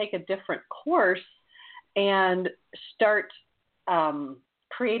needed to take a different course and start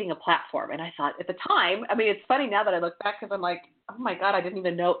creating a platform. And I thought at the time, I mean, it's funny now that I look back, because I'm like, oh my God, I didn't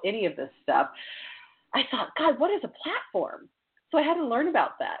even know any of this stuff. I thought, God, what is a platform? So I had to learn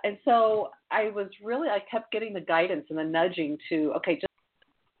about that. And so I kept getting the guidance and the nudging to, okay, just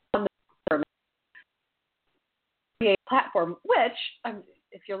on the create a platform, which,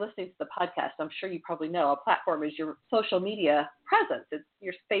 if you're listening to the podcast, I'm sure you probably know, a platform is your social media presence. It's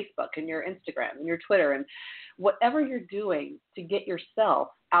your Facebook and your Instagram and your Twitter and whatever you're doing to get yourself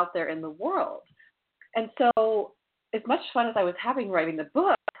out there in the world. And so as much fun as I was having writing the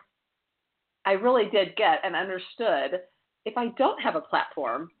book, I really did get and understood, if I don't have a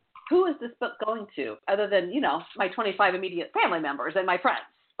platform, who is this book going to other than, my 25 immediate family members and my friends?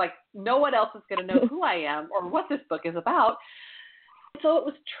 Like, no one else is going to know who I am or what this book is about. So it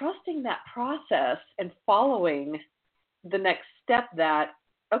was trusting that process and following the next step that,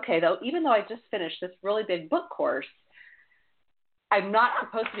 okay, though, even though I just finished this really big book course, I'm not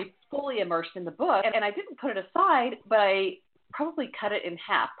supposed to be fully immersed in the book. And I didn't put it aside, but I probably cut it in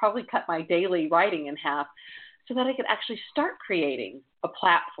half, probably cut my daily writing in half so that I could actually start creating a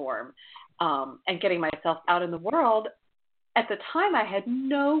platform and getting myself out in the world. At the time, I had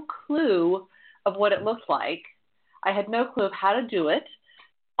no clue of what it looked like. I had no clue of how to do it.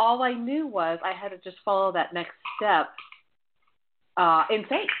 All I knew was I had to just follow that next step in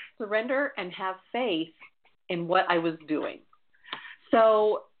faith, surrender and have faith in what I was doing.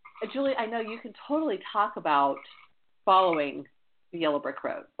 So, Julie, I know you can totally talk about following the yellow brick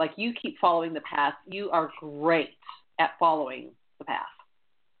road. Like, you keep following the path. You are great at following the path.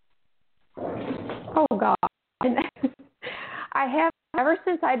 Oh, God. And I have, ever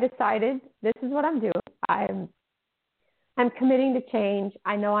since I decided this is what I'm doing, I'm committing to change.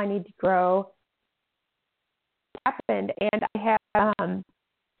 I know I need to grow. It happened, and I have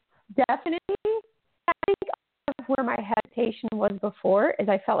definitely, I think where my hesitation was before is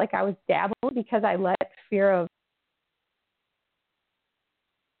I felt like I was dabbling because I let fear of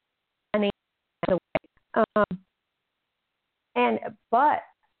money away. But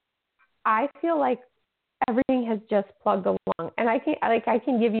I feel like everything has just plugged along, and I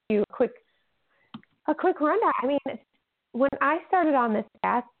can give you a quick rundown. I mean, when I started on this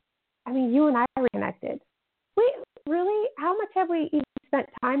path, I mean, you and I reconnected. How much have we even spent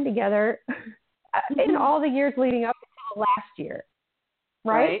time together in all the years leading up until last year,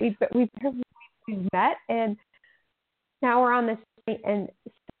 right? We've met, and now we're on this, and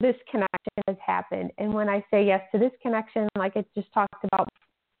this connection has happened. And when I say yes to this connection, like I just talked about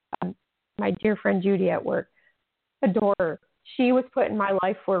my dear friend Judy at work, adore her. She was put in my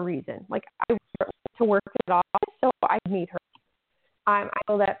life for a reason. Like, I went to work at all, so I'd meet her. I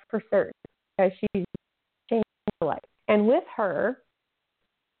know that for certain because she's changed my life. And with her,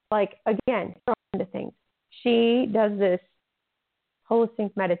 like, again, throw into things. She does this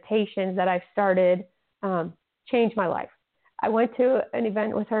holistic meditations that I've started, changed my life. I went to an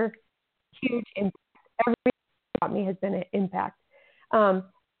event with her, huge impact. Everything about me has been an impact.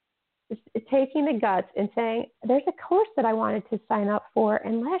 Taking the guts and saying, there's a course that I wanted to sign up for,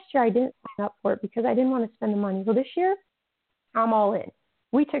 and last year I didn't sign up for it because I didn't want to spend the money. Well, this year, I'm all in.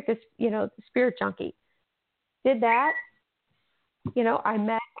 We took this, the Spirit Junkie. Did that. I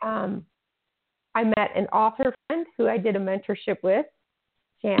met an author friend who I did a mentorship with,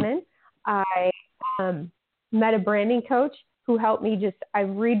 Shannon. I met a branding coach who helped me I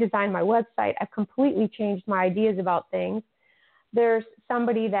redesigned my website. I've completely changed my ideas about things. There's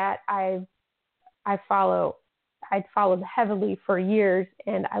somebody that I follow. I'd followed heavily for years,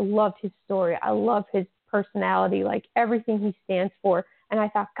 and I loved his story. I love his personality, like everything he stands for. And I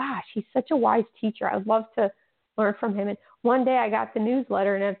thought, gosh, he's such a wise teacher. I'd love to learn from him. And one day I got the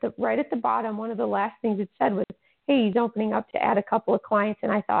newsletter, and right at the bottom, one of the last things it said was, hey, he's opening up to add a couple of clients.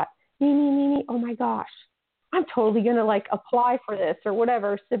 And I thought, me, oh my gosh, I'm totally going to apply for this or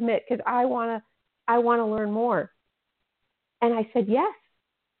whatever, submit, because I want to learn more. And I said, yes,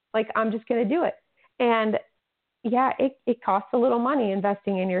 I'm just going to do it. And yeah, it costs a little money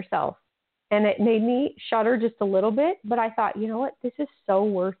investing in yourself. And it made me shudder just a little bit, but I thought, you know what, this is so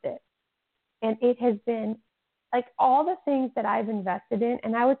worth it. And it has been all the things that I've invested in.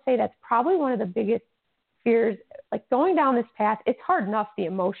 And I would say that's probably one of the biggest fears, going down this path. It's hard enough, the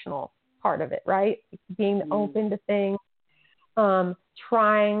emotional part of it, right? Being open to things,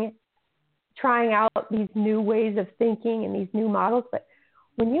 trying out these new ways of thinking and these new models. But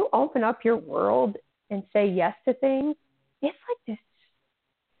when you open up your world and say yes to things, it's like this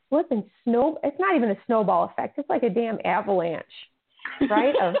flipping it's not even a snowball effect. It's like a damn avalanche,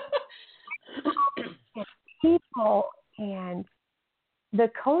 right? Of people. And the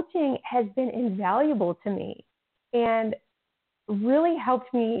coaching has been invaluable to me and really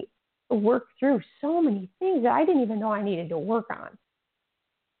helped me work through so many things that I didn't even know I needed to work on.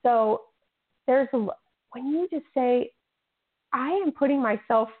 So when you just say, I am putting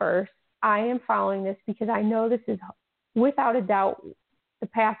myself first, I am following this because I know this is without a doubt the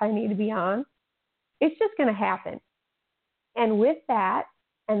path I need to be on, it's just going to happen. And with that,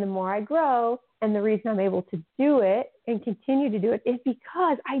 and the more I grow, and the reason I'm able to do it and continue to do it is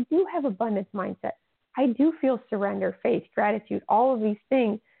because I do have abundance mindset. I do feel surrender, faith, gratitude, all of these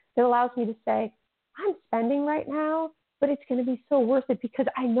things that allows me to say, I'm spending right now, but it's going to be so worth it because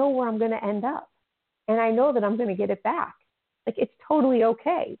I know where I'm going to end up. And I know that I'm going to get it back. Like, it's totally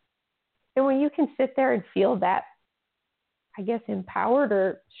okay. And when you can sit there and feel that, I guess, empowered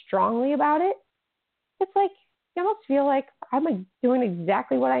or strongly about it, it's like you almost feel like I'm like doing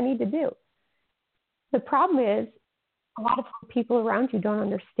exactly what I need to do. The problem is a lot of people around you don't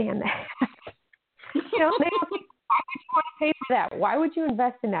understand that. They don't think, why would you want to pay for that? Why would you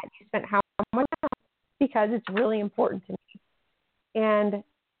invest in that? You spent how much? Because it's really important to me. And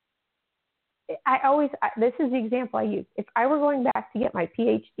this is the example I use. If I were going back to get my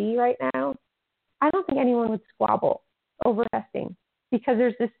PhD right now, I don't think anyone would squabble over investing because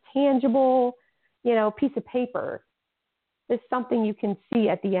there's this tangible, piece of paper. There's something you can see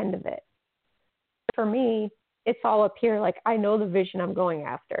at the end of it. For me, it's all up here. Like, I know the vision I'm going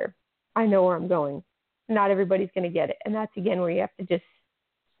after. I know where I'm going. Not everybody's going to get it. And that's, again, where you have to just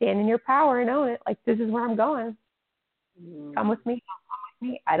stand in your power and own it. Like, this is where I'm going. Come with me. Don't come with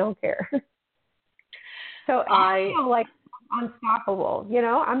me. I don't care. So I feel like unstoppable.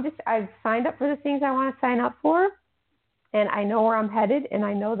 I've signed up for the things I want to sign up for, and I know where I'm headed, and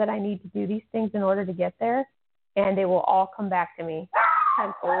I know that I need to do these things in order to get there, and they will all come back to me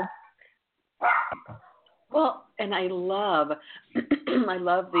tenfold. Well, and I love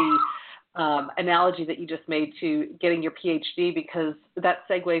the analogy that you just made to getting your PhD, because that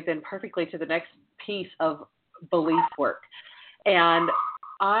segues in perfectly to the next piece of belief work. And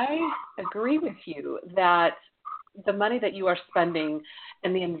I agree with you that the money that you are spending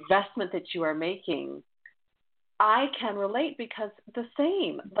and the investment that you are making, I can relate because the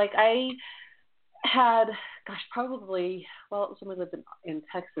same. Like, I had, it was when we lived in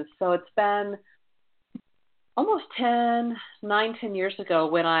Texas. So it's been almost 10 years ago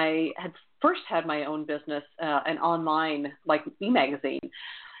when I had first had my own business, an online, like, e-magazine.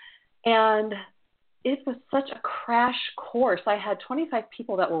 And it was such a crash course. I had 25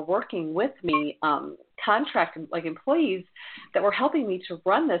 people that were working with me, contracted, like, employees that were helping me to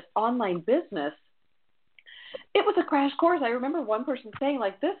run this online business. It was a crash course. I remember one person saying,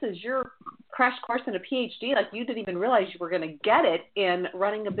 like, this is your crash course in a PhD. Like, you didn't even realize you were going to get it in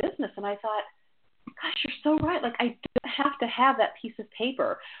running a business. And I thought, gosh, you're so right. Like, I don't have to have that piece of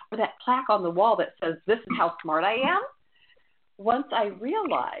paper or that plaque on the wall that says, this is how smart I am. Once I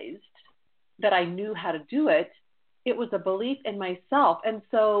realized that I knew how to do it, it was a belief in myself. And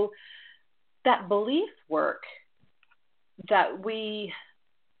so that belief work that we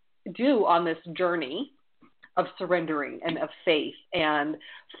do on this journey of surrendering and of faith and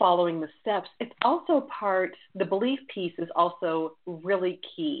following the steps, it's also the belief piece is also really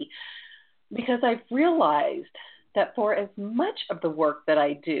key, because I've realized that for as much of the work that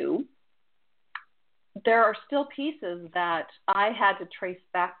I do, there are still pieces that I had to trace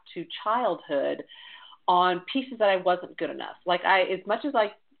back to childhood on pieces that I wasn't good enough. Like, as much as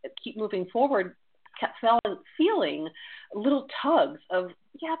I keep moving forward, kept feeling little tugs of,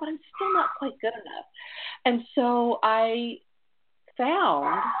 yeah, but I'm still not quite good enough. And so I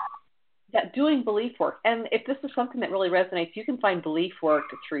found that doing belief work, and if this is something that really resonates, you can find belief work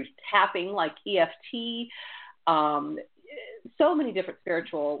through tapping, like EFT. So many different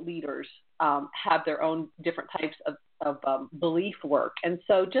spiritual leaders have their own different types of belief work. And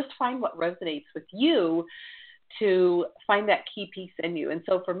so just find what resonates with you to find that key piece in you. And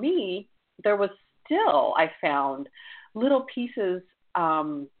so for me, there was still, I found little pieces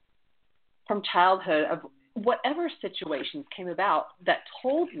from childhood of whatever situations came about that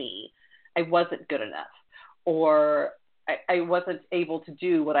told me I wasn't good enough, or I wasn't able to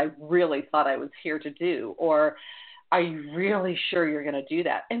do what I really thought I was here to do, or are you really sure you're going to do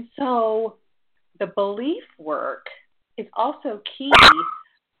that? And so the belief work is also key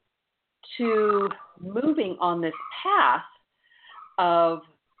to moving on this path of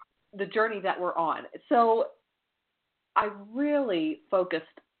the journey that we're on. So I really focused,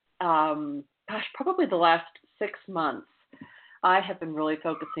 probably the last 6 months, I have been really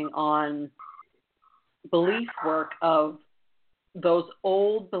focusing on belief work of those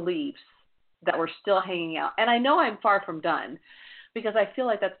old beliefs that were still hanging out. And I know I'm far from done, because I feel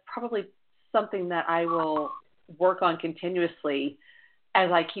like that's probably something that I will work on continuously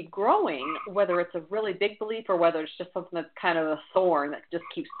as I keep growing, whether it's a really big belief or whether it's just something that's kind of a thorn that just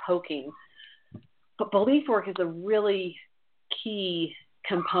keeps poking. But belief work is a really key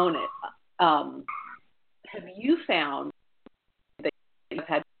component. Have you found that you've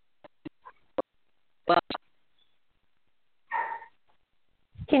had?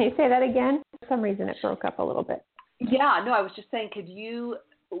 Can you say that again? For some reason it broke up a little bit. Yeah, no, I was just saying,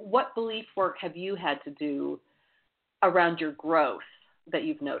 what belief work have you had to do around your growth that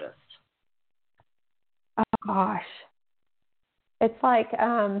you've noticed? Oh gosh. It's like,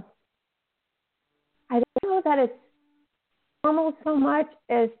 I don't know that it's normal so much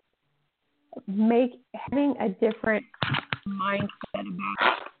as having a different mindset about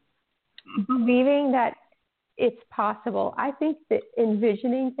it. Believing that it's possible. I think that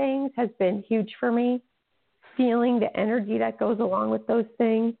envisioning things has been huge for me. Feeling the energy that goes along with those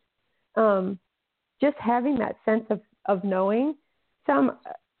things. Just having that sense of knowing. Some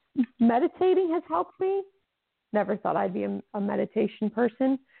meditating has helped me. Never thought I'd be a meditation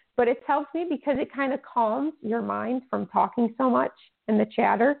person, but it's helped me because it kind of calms your mind from talking so much and the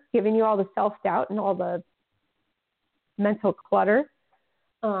chatter, giving you all the self-doubt and all the mental clutter.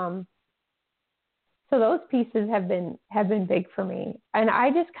 So those pieces have been big for me. And I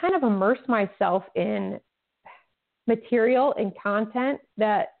just kind of immerse myself in material and content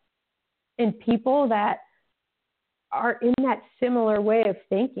in people that are in that similar way of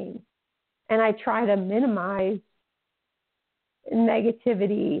thinking. And I try to minimize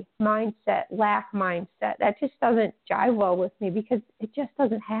negativity mindset, lack mindset. That just doesn't jive well with me because it just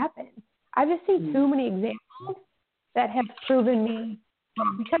doesn't happen. I've just seen too many examples that have proven me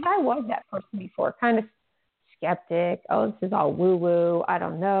wrong because I was that person before, kind of skeptic. Oh, this is all woo-woo. I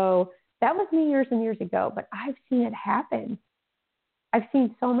don't know. That was me years and years ago, but I've seen it happen. I've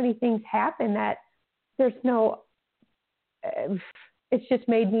seen so many things happen that there's no, it's just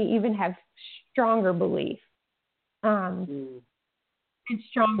made me even have stronger belief. And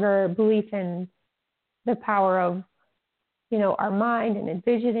stronger belief in the power of, our mind and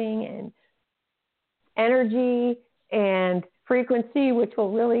envisioning and energy and frequency, which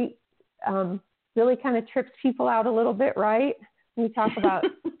will really kind of trips people out a little bit, right? When we talk about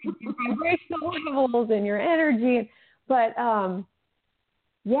your vibrational levels and your energy. But,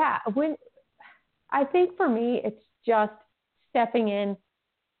 when I think for me, it's just stepping in.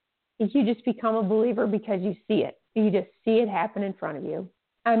 You just become a believer because you see it. You just see it happen in front of you.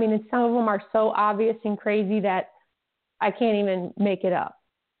 I mean, and some of them are so obvious and crazy that I can't even make it up.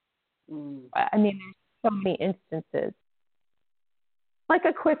 I mean, there's so many instances. Like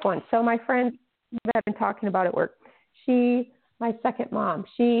a quick one. So my friend that I've been talking about at work, my second mom,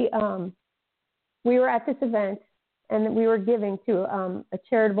 we were at this event and we were giving to a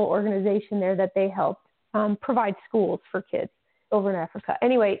charitable organization there that they helped provide schools for kids over in Africa.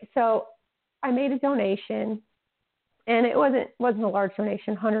 Anyway, so I made a donation, and it wasn't a large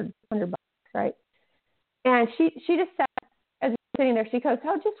donation, $100, right? And she just said, as we were sitting there, she goes,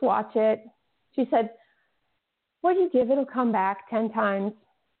 "Oh, just watch it." She said, "What you give, it'll come back 10 times.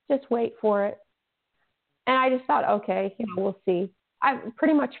 Just wait for it." And I just thought, okay, we'll see. I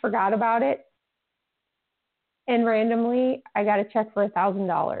pretty much forgot about it. And randomly, I got a check for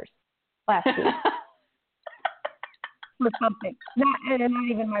 $1,000 last week. For something, not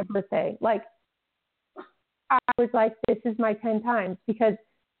even my birthday. Like, I was like, this is my 10 times because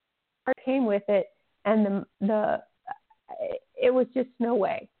I came with it, and it was just no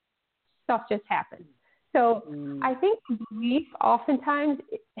way. Stuff just happened. So I think belief, oftentimes,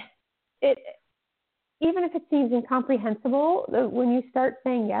 it even if it seems incomprehensible, when you start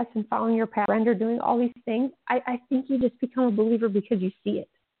saying yes and following your path, surrender, doing all these things, I think you just become a believer because you see it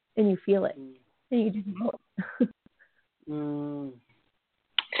and you feel it and you just know it.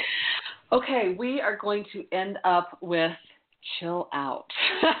 Okay, we are going to end up with chill out.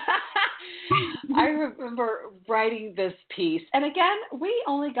 I remember writing this piece, and again, we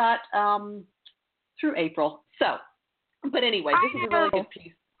only got through April. So, but anyway, this is a really good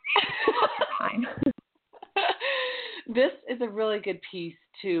piece. This is a really good piece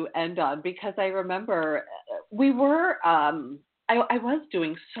to end on because I remember we were, I was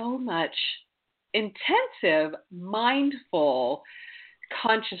doing so much intensive, mindful,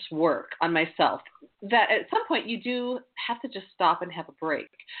 conscious work on myself that at some point you do have to just stop and have a break.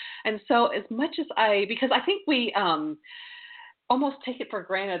 And so as much as because I think we almost take it for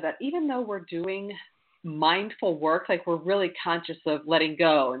granted that even though we're doing mindful work, like we're really conscious of letting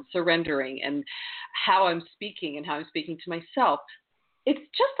go and surrendering and how I'm speaking and how I'm speaking to myself, it's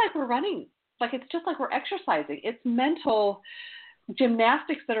just like we're running, like it's just like we're exercising. It's mental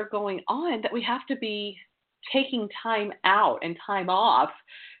gymnastics that are going on that we have to be taking time out and time off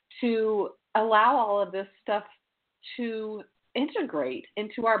to allow all of this stuff to integrate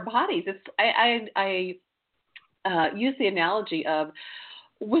into our bodies. I use the analogy of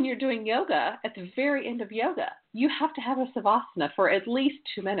when you're doing yoga, at the very end of yoga, you have to have a savasana for at least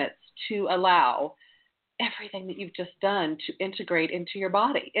 2 minutes to allow everything that you've just done to integrate into your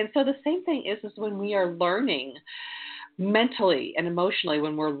body. And so the same thing is when we are learning mentally and emotionally,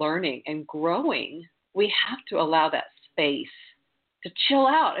 when we're learning and growing, we have to allow that space to chill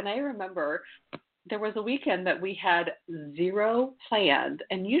out. And I remember there was a weekend that we had zero planned.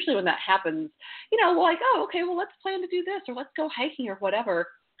 And usually when that happens, we're like, oh, okay, well, let's plan to do this or let's go hiking or whatever.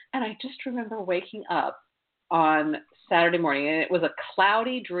 And I just remember waking up on Saturday morning, and it was a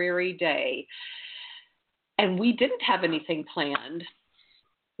cloudy, dreary day. And we didn't have anything planned.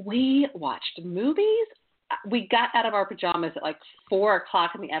 We watched movies. We got out of our pajamas at like 4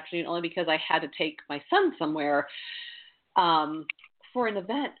 o'clock in the afternoon, only because I had to take my son somewhere for an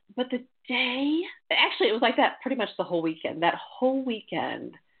event. But the day, actually, it was like that pretty much the whole weekend. That whole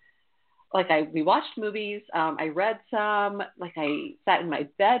weekend, we watched movies. I read some. I sat in my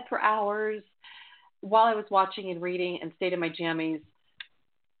bed for hours while I was watching and reading and stayed in my jammies.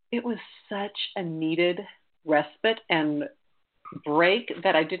 It was such a needed respite and break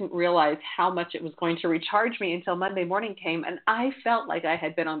that I didn't realize how much it was going to recharge me until Monday morning came, and I felt like I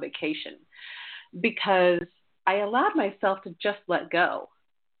had been on vacation because I allowed myself to just let go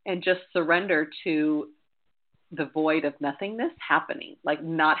and just surrender to the void of nothingness happening, like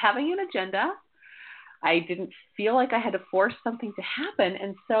not having an agenda. I didn't feel like I had to force something to happen.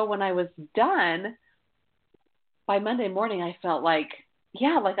 And so when I was done, by Monday morning, I felt like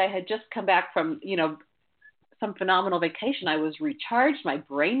I had just come back from, some phenomenal vacation. I was recharged. My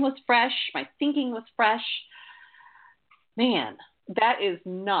brain was fresh. My thinking was fresh. Man, that is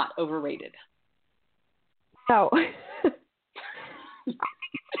not overrated. No.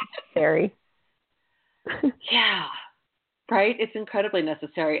 Necessary. Yeah, right? It's incredibly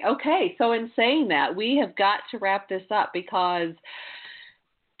necessary. Okay, so in saying that, we have got to wrap this up because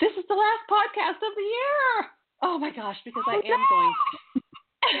this is the last podcast of the year. Oh my gosh, because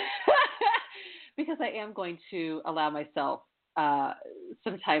I am going to allow myself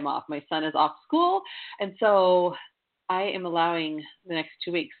some time off. My son is off school, and so I am allowing the next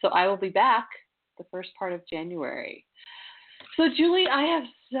 2 weeks. So I will be back the first part of January. So Julie, I have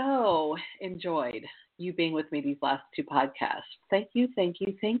so enjoyed you being with me these last 2 podcasts. Thank you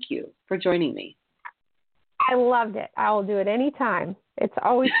for joining me. I loved it. I will do it anytime. It's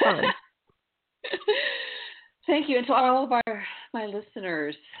always fun. Thank you. And to all of my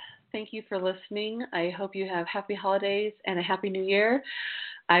listeners, thank you for listening. I hope you have happy holidays and a happy new year.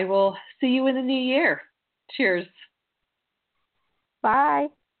 I will see you in the new year. Cheers. Bye.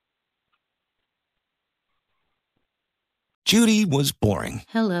 Judy was boring.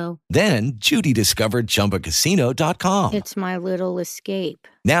 Hello. Then Judy discovered ChumbaCasino.com. It's my little escape.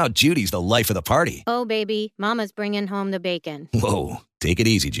 Now Judy's the life of the party. Oh, baby, mama's bringing home the bacon. Whoa, take it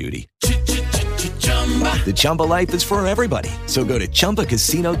easy, Judy. The Chumba life is for everybody. So go to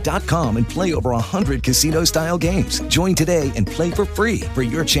ChumbaCasino.com and play over 100 casino-style games. Join today and play for free for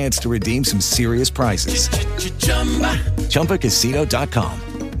your chance to redeem some serious prizes. ChumbaCasino.com.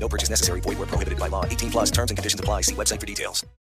 No purchase necessary. Void where prohibited by law. 18+ terms and conditions apply. See website for details.